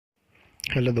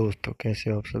Hello दोस्तों, कैसे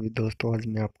हो आप सभी दोस्तों। आज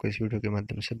मैं आपको इस वीडियो के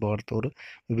माध्यम से भारत और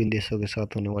विभिन्न देशों के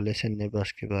साथ होने वाले सैन्य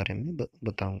अभ्यास के बारे में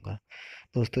बताऊंगा।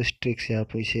 दोस्तों, इस ट्रिक से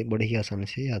आप इसे बड़ी ही आसानी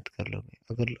से याद कर लोगे।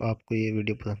 अगर आपको ये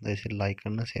वीडियो पसंद है, इसे लाइक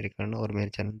करना, शेयर करना और मेरे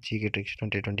चैनल जी के ट्रिक्स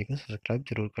 2020 को सब्सक्राइब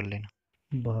जरूर कर लेना।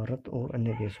 भारत और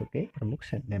अन्य देशों के प्रमुख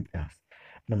सैन्य अभ्यास।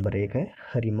 नंबर 1 है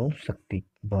हरिमोह शक्ति,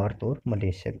 भारत और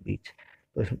मलेशिया के बीच।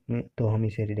 तो इसमें तो हम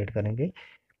इसे रिलेट करेंगे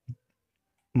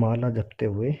माला जपते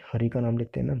हुए हरि का नाम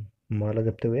लेते हैं ना। माला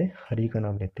जपते हुए हरि का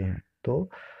नाम लेते हैं, तो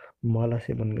माला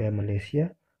से बन गया मलेशिया,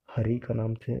 हरि का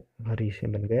नाम से हरि से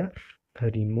बन गया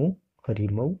हरिमो,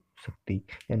 हरिमऊ शक्ति,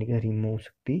 यानी कि हरिमऊ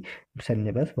शक्ति सैन्य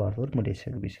अभ्यास भारत और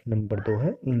मलेशिया के बीच। नंबर 2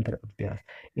 है इंद्र अभ्यास।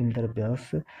 इंद्र अभ्यास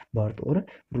भारत और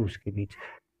रूस के बीच।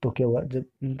 तो क्या हुआ, जब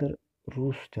इंद्र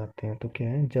रूस जाते हैं तो क्या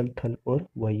है, जल थल और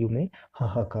वायु में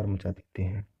हाहाकार मचा देते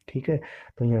हैं। ठीक है,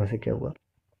 तो यहाँ से क्या हुआ,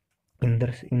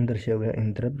 इंद्र से हो गया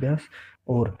इंद्र अभ्यास।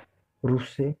 और रूस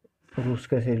से, रूस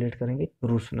कैसे रिलेट करेंगे,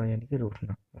 रूसना यानी कि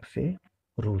रूठना से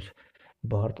रूस।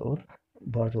 भारत और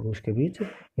रूस के बीच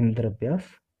इंद्र अभ्यास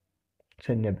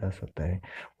सैन्य अभ्यास होता है।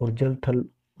 और जल थल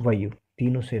वायु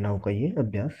तीनों सेनाओं का ये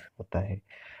अभ्यास होता है।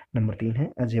 नंबर 3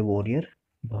 है अजय वॉरियर,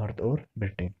 भारत और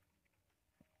ब्रिटेन।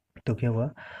 तो क्या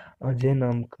हुआ, अजय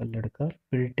नाम का लड़का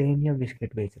ब्रिटेन या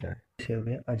बिस्किट बेच रहा है, से हो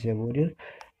गया अजय वॉरियर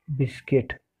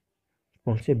बिस्किट।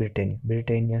 कौन से, ब्रिटेन,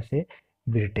 ब्रिटेनिया से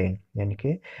ब्रिटेन, यानी कि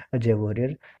अजय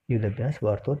वॉरियर युद्ध अभ्यास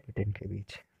भारत और ब्रिटेन के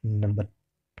बीच। नंबर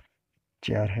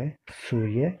 4 है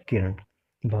सूर्य किरण,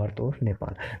 भारत और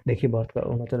नेपाल। देखिए, भारत का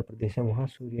अरुणाचल प्रदेश है, वहाँ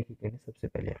सूर्य की किरणें सबसे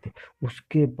पहले आती है,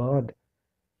 उसके बाद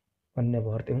अन्य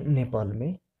भारत एवं नेपाल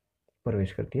में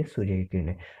प्रवेश करती है सूर्य की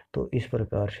किरणें। तो इस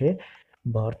प्रकार से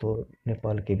भारत और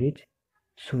नेपाल के बीच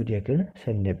सूर्य किरण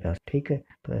सैन्य अभ्यास। ठीक है,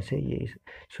 तो ऐसे ये इस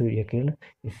सूर्य किरण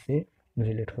इससे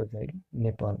रिलेट हो जाएगी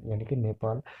नेपाल, यानी कि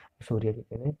नेपाल सूर्य की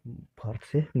किरणें भारत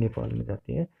से नेपाल में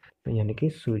जाती है, तो यानी कि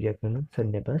सूर्य किरण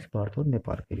सैन्य अभ्यास भारत और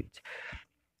नेपाल के बीच।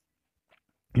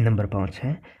 नंबर 5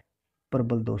 है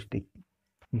प्रबल दोस्ती,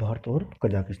 भारत और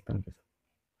कजाकिस्तान के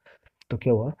साथ। तो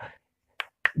क्या हुआ,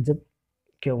 जब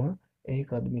क्या हुआ,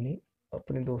 एक आदमी ने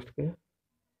अपने दोस्त के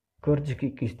कर्ज की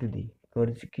किस्त दी,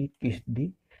 कर्ज की किस्त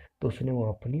दी, तो उसने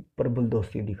वहां अपनी प्रबल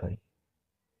दोस्ती दिखाई,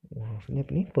 वहां उसने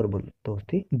अपनी प्रबल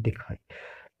दोस्ती दिखाई।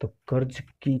 तो कर्ज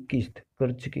की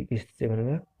किस्त से बन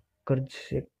गया कर्ज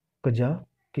से कजा,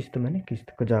 किस्त मैंने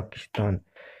किस्त कजाकिस्तान।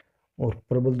 और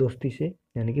प्रबल दोस्ती से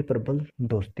यानी कि प्रबल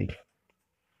दोस्ती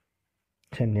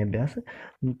सैन्य अभ्यास,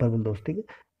 प्रबल दोस्ती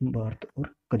भारत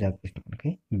और कजाकिस्तान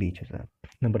के बीच होता है।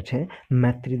 नंबर 6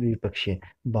 मैत्री द्विपक्षीय,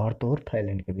 भारत और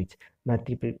थाईलैंड के बीच।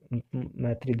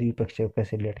 मैत्री द्विपक्षीय को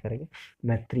कैसे रिलेट करेंगे,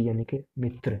 मैत्री यानी कि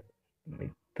मित्र,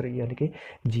 मित्र यानी कि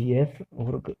जीएफ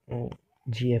और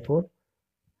जीएफ और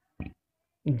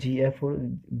जीएफ और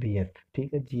बीएफ।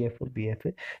 ठीक है, जीएफ और बीएफ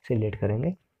से रिलेट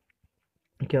करेंगे।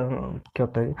 क्या क्या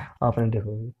होता है, आपने देखा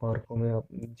होगा पार्कों में आप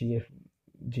जीएफ,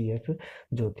 जीएफ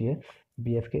जो होती है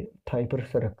बीएफ के थाई पर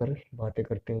सरक कर बातें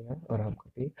करते हैं या आराम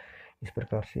करते हैं, इस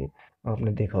प्रकार से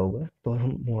आपने देखा होगा, तो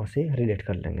हम वहाँ से रिलेट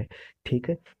कर लेंगे। ठीक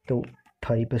है, तो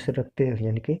थाई पर से रखते हैं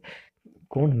यानी कि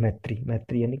कौन, मैत्री,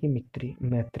 मैत्री यानी कि मित्री,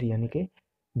 मैत्री यानी कि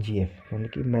जीएफ, यानी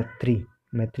कि मैत्री,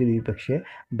 मैत्री द्विपक्षीय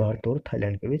भारत और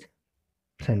थाईलैंड के बीच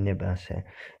सैन्य अभ्यास है।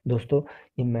 दोस्तों,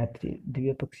 ये मैत्री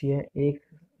द्विपक्षीय है, एक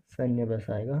सैन्य अभ्यास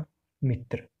आएगा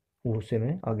मित्र, वो उसे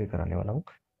मैं आगे कराने वाला हूँ,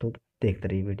 तो देखते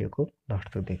रहिए वीडियो को लास्ट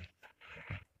तक देख।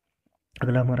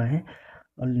 अगला हमारा है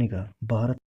अल निगाह,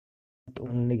 भारत और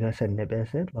अल निगाह सैन्य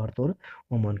अभ्यास है भारत और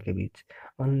ओमान के बीच।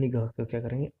 अल निगाह को क्या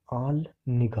करेंगे, आल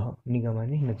निगाह, निगाह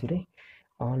माने नजरे,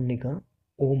 आल निगाह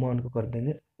ओमान को कर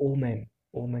देंगे ओमैन,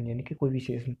 ओमैन यानी कि कोई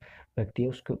विशेष व्यक्ति है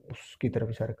उसको, उसकी तरफ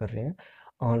इशारा कर रहे हैं।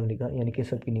 आल निगाह यानी कि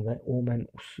सबकी निगाह ओमैन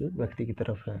उस व्यक्ति की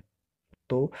तरफ है,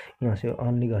 तो यहाँ से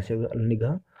आल निगाह से हो गया अल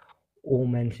निगाह,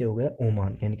 ओमैन से हो गया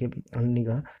ओमान, यानी कि अल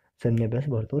निगाह सैन्य अभ्यास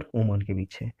भारत और ओमान के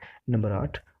बीच है। नंबर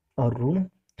 8 अरुण,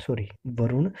 सॉरी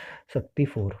वरुण शक्ति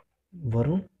 4,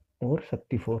 वरुण और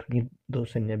शक्ति 4 ये दो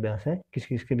सैन्य अभ्यास है, किस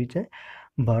किस के बीच है,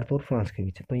 भारत और फ्रांस के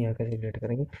बीच है। तो यहाँ कैसे रिलेट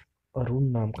करेंगे, अरुण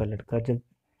नाम का लड़का जब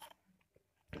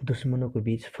दुश्मनों के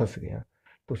बीच फंस गया,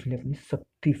 तो उसने अपनी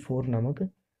शक्ति 4 नामक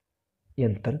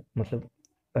यंत्र मतलब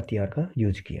हथियार का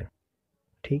यूज किया।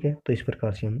 ठीक है, तो इस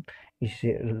प्रकार से हम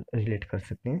इससे रिलेट कर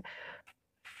सकते हैं।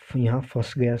 यहाँ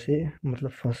फंस गया से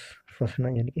मतलब फंसना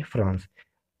यानी कि फ्रांस,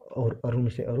 और अरुण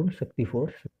से अरुण शक्ति 4,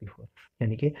 शक्ति 4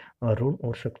 यानी कि अरुण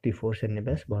और शक्ति 4 सैन्य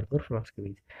अभ्यास भारत और फ्रांस के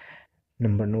बीच।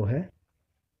 नंबर 9 है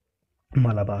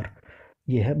मालाबार,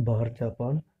 ये है भारत,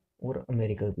 जापान और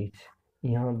अमेरिका के बीच।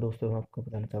 यहाँ दोस्तों मैं आपको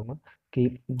बताना चाहूँगा कि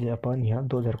जापान यहाँ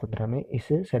 2015 में इस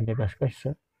सैन्य अभ्यास का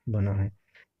हिस्सा बना है।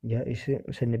 या इस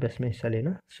सैन्य अभ्यास में हिस्सा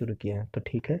लेना शुरू किया है। तो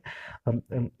ठीक है,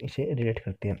 हम इसे रिलेट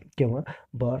करते हैं। क्या हुआ,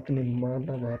 भारत ने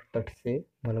मालाबार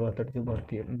तट जो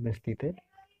भारतीय में स्थित है,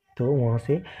 तो वहाँ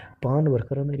से पान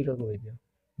भरकर अमेरिका को भेजा।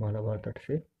 मालाबार तट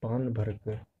से पान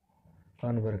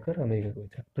भरकर अमेरिका को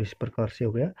भेजा। तो इस प्रकार से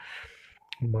हो गया,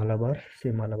 मालाबार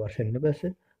सैन्य अभ्यास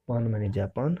है, पान माने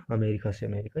जापान, अमेरिका से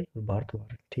अमेरिका और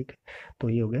भारत। ठीक है, तो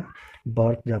ये हो गया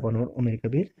भारत, जापान और अमेरिका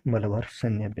बीच मालाबार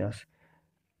सैन्य अभ्यास।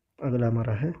 अगला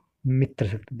हमारा है मित्र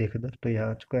शक्ति। देखो दोस्तों, यह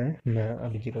आ चुका है, मैं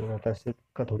अभी जिक्र कर रहा था इससे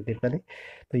का थोड़ी देर पहले।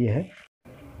 तो यह है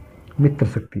मित्र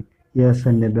शक्ति। यह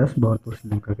सैन्य अभ्यास भारत और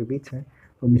श्रीलंका के बीच है।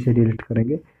 तो हम इसे रिलेट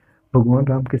करेंगे। भगवान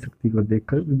राम की शक्ति को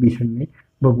देखकर विभीषण ने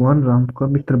भगवान राम का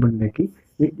मित्र बनने की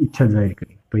एक इच्छा जाहिर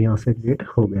करी। तो यहाँ से रिलेट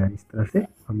हो गया, इस तरह से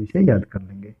हम इसे याद कर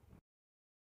लेंगे।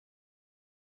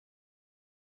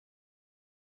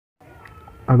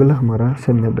 अगला हमारा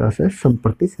सैन्य अभ्यास है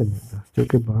संप्रति सैन्य अभ्यास, जो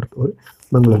कि भारत और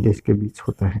बांग्लादेश के बीच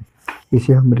होता है।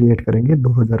 इसे हम रिलेट करेंगे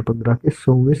 2015 के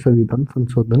 100वें संविधान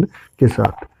संशोधन के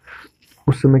साथ।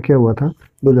 उस समय क्या हुआ था,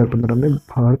 2015 में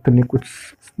भारत ने कुछ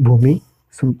भूमि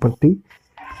संपत्ति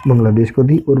बांग्लादेश को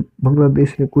दी और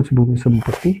बांग्लादेश ने कुछ भूमि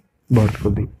संपत्ति भारत को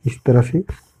दी। इस तरह से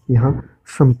यहाँ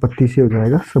संपत्ति से हो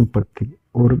जाएगा संपत्ति,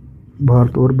 और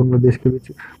भारत और बांग्लादेश के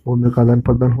बीच भूमि का आदान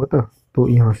प्रदान हुआ था, तो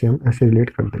यहाँ से हम ऐसे रिलेट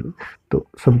कर देंगे। तो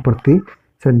संपत्ति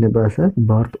सैन्य अभ्यास है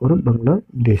भारत और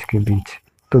बांग्लादेश के बीच।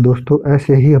 तो दोस्तों,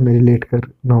 ऐसे ही हमें रिलेट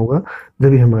करना होगा,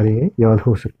 जब हमारे ये याद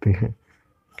हो सकते हैं।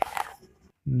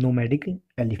 नोमैडिक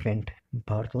एलिफेंट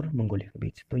भारत और मंगोलिया के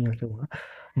बीच। तो यहाँ से हुआ,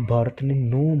 भारत ने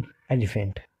नो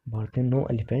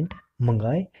एलिफेंट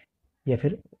मंगाए, या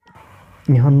फिर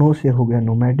यहाँ नो से हो गया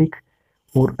नोमैडिक,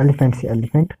 और एलिफेंट से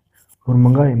एलिफेंट, और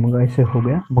मंगाए से हो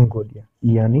गया मंगोलिया।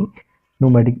 यानी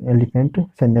नोमैडिक एलिफेंट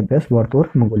सैन्य अभ्यास भारत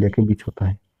और मंगोलिया के बीच होता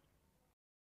है।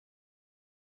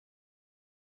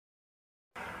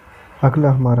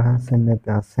 अगला हमारा है सैन्य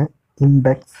अभ्यास है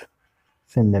इम्बैक्स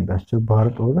सैन्य अभ्यास, जो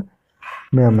भारत और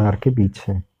म्यांमार के बीच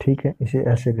है। ठीक है, इसे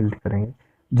ऐसे रिलेट करेंगे।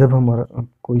 जब हमारा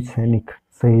कोई सैनिक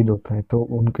शहीद होता है, तो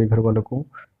उनके घर वालों को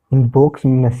इनबॉक्स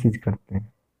में मैसेज करते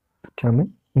हैं। क्या में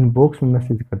इनबॉक्स में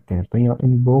मैसेज करते हैं, तो यहाँ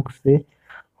इनबॉक्स से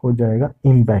हो जाएगा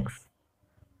इम्बैक्स,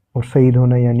 और शहीद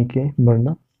होना यानी कि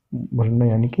मरना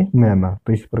यानी कि म्यांमार।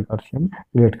 तो इस प्रकार से हम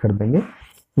रिलेट कर देंगे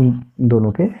इन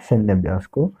दोनों के सैन्य अभ्यास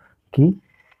को, कि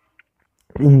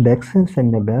इंडेक्स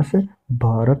सैन्य अभ्यास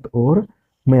भारत और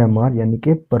म्यांमार यानी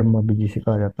कि बर्मा भी जिसे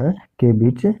कहा जाता है के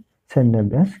बीच सैन्य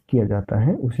अभ्यास किया जाता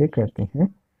है, उसे कहते हैं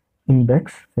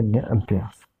इंडेक्स सैन्य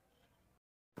अभ्यास।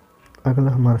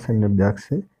 अगला हमारा सैन्य अभ्यास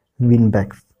है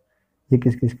विनबैक्स। ये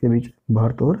किस किस के बीच,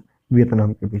 भारत और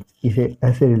वियतनाम के बीच। इसे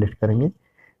ऐसे रिलेट करेंगे,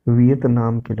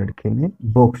 वियतनाम के लड़के ने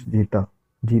बॉक्स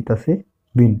जीता से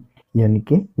विन, यानी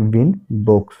कि विन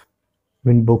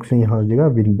बॉक्स से यहाँ हो जाएगा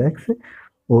विनबैक्स,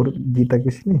 और जीता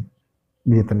किसने,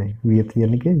 वियत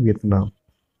यानी कि वियतनाम।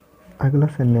 अगला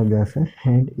सैन्य अभ्यास है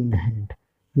हैंड इन हैंड।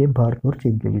 ये भारत और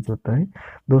चीन के बीच होता है।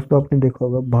 दोस्तों, आपने देखा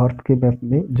होगा भारत के मैप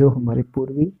में जो हमारे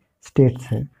पूर्वी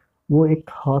स्टेट्स हैं, वो एक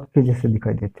हाथ के जैसे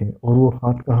दिखाई देते हैं, और वो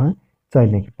हाथ कहाँ है,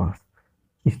 चाइना के पास।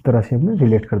 इस तरह से हम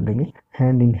रिलेट कर देंगे,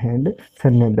 हैंड इन हैंड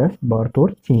सैन्य अभ्यास भारत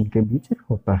और चीन के बीच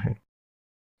होता है।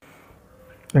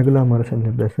 अगला हमारा सैन्य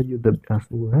अभ्यास है युद्ध अभ्यास,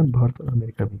 वो है भारत और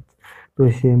अमेरिका बीच। तो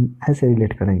इसे हम ऐसे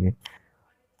रिलेट करेंगे,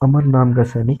 अमर नाम का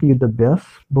सैनिक युद्ध अभ्यास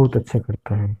बहुत अच्छा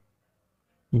करता है,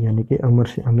 यानी कि अमर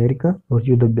से अमेरिका, और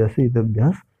युद्ध अभ्यास से युद्ध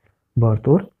अभ्यास भारत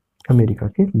और अमेरिका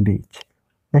के बीच।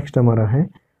 नेक्स्ट हमारा है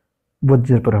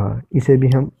वज्र प्रहार। इसे भी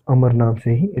हम अमर नाम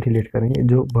से ही रिलेट करेंगे,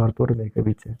 जो भारत और अमेरिका के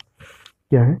बीच है।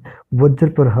 क्या है, वज्र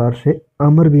प्रहार से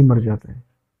अमर भी मर जाता है।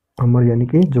 अमर यानी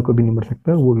कि जो कभी नहीं मर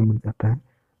सकता, वो भी मर जाता है।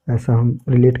 ऐसा हम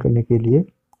रिलेट करने के लिए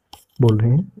बोल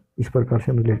रहे हैं। इस प्रकार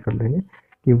से हम रिलेट कर लेंगे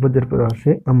कि वज्र प्रहार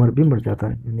से अमर भी मर जाता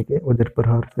है, यानी कि वज्र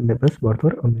प्रहार सैन्य अभ्यास भारत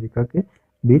और अमेरिका के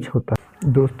बीच होता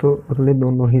है। दोस्तों, अगले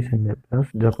दोनों ही सैन्य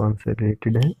अभ्यास जापान से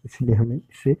रिलेटेड है, इसलिए हमें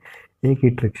इसे एक ही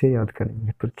ट्रिक से याद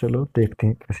करेंगे। तो चलो देखते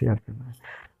हैं कैसे याद करना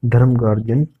है। धर्म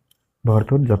गार्जियन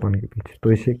भारत और जापान के बीच।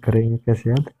 तो इसे करेंगे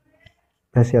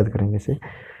कैसे याद करेंगे इसे।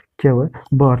 क्या हुआ,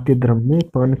 भारतीय धर्म में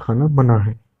पान खाना मना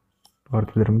है।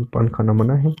 भारतीय धर्म में पान खाना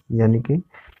मना है, यानी कि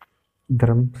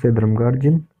धर्म से धर्म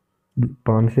गार्जियन,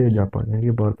 पान से जापान, यानी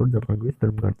कि भारत और जापान के बीच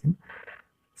धर्म गार्जियन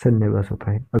सैन्य अभ्यास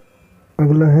होता है।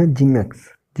 अगला है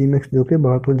जीमैक्स जो कि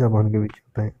भारत और जापान के बीच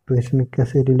होता है। तो इसमें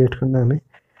कैसे रिलेट करना है हमें,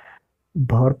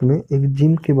 भारत में एक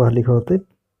जिम के बाहर लिखा होता है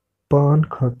पान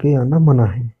खा के आना मना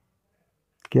है।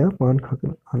 क्या, पान खा के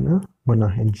आना मना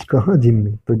है, कहाँ, जिम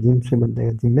में। तो जिम से बन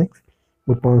जाएगा जीमैक्स,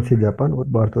 और पान से जापान, और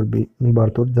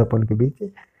भारत और जापान के बीच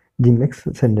जिनमें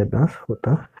सैन्य अभ्यास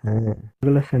होता है।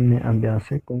 अगला सैन्य अभ्यास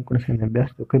है कोंकण सैन्य अभ्यास,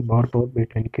 जो कि भारत और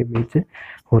ब्रिटेन के बीच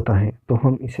होता है। तो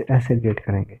हम इसे ऐसे रिलेट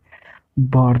करेंगे,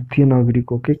 भारतीय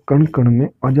नागरिकों के कण कण में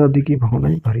आज़ादी की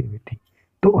भावनाएं भरी हुई थी।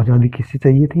 तो आज़ादी किससे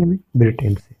चाहिए थी हमें?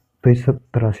 ब्रिटेन से। तो इस सब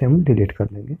तरह से हम रिलेट कर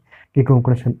लेंगे कि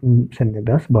कोंकण सैन्य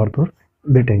अभ्यास भारत और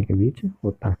ब्रिटेन के बीच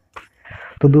होता है।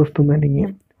 तो दोस्तों मैंने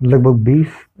ये लगभग 20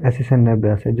 ऐसे सैन्य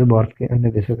अभ्यास है जो भारत के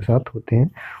अन्य देशों के साथ होते हैं,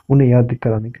 उन्हें याद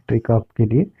कराने की ट्रिक आपके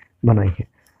लिए बनाई है।